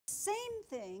Same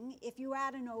thing, if you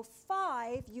add an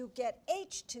O5, you get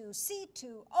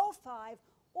H2C2O5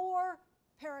 or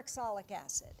peroxalic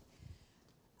acid.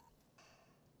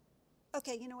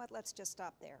 Okay, you know what? Let's just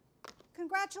stop there.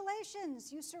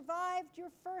 Congratulations, you survived your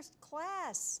first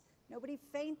class. Nobody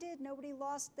fainted, nobody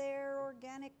lost their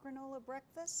organic granola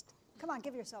breakfast. Come on,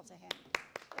 give yourselves a hand.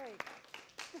 There you go.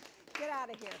 Get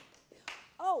out of here.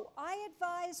 Oh, I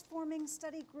advise forming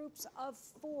study groups of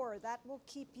 4. That will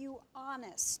keep you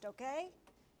honest, okay?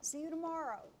 See you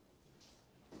tomorrow.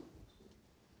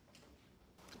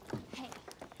 Hey,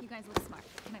 you guys look smart.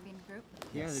 Can I be in a group?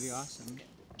 Yeah, that'd be awesome.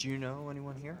 Do you know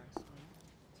anyone here?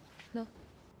 No.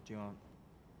 Do you want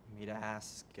me to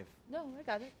ask if... No, I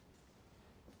got it.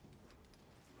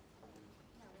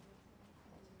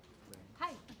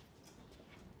 Hi.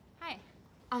 Hi.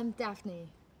 I'm Daphne.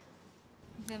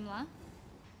 Vimla.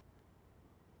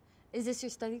 Is this your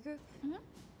study group? Mm-hmm.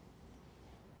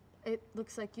 It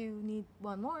looks like you need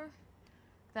one more.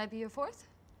 Could I be your 4th?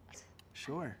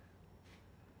 Sure.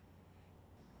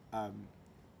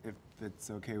 If it's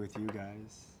okay with you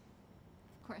guys.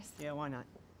 Of course. Yeah, why not?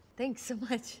 Thanks so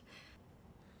much.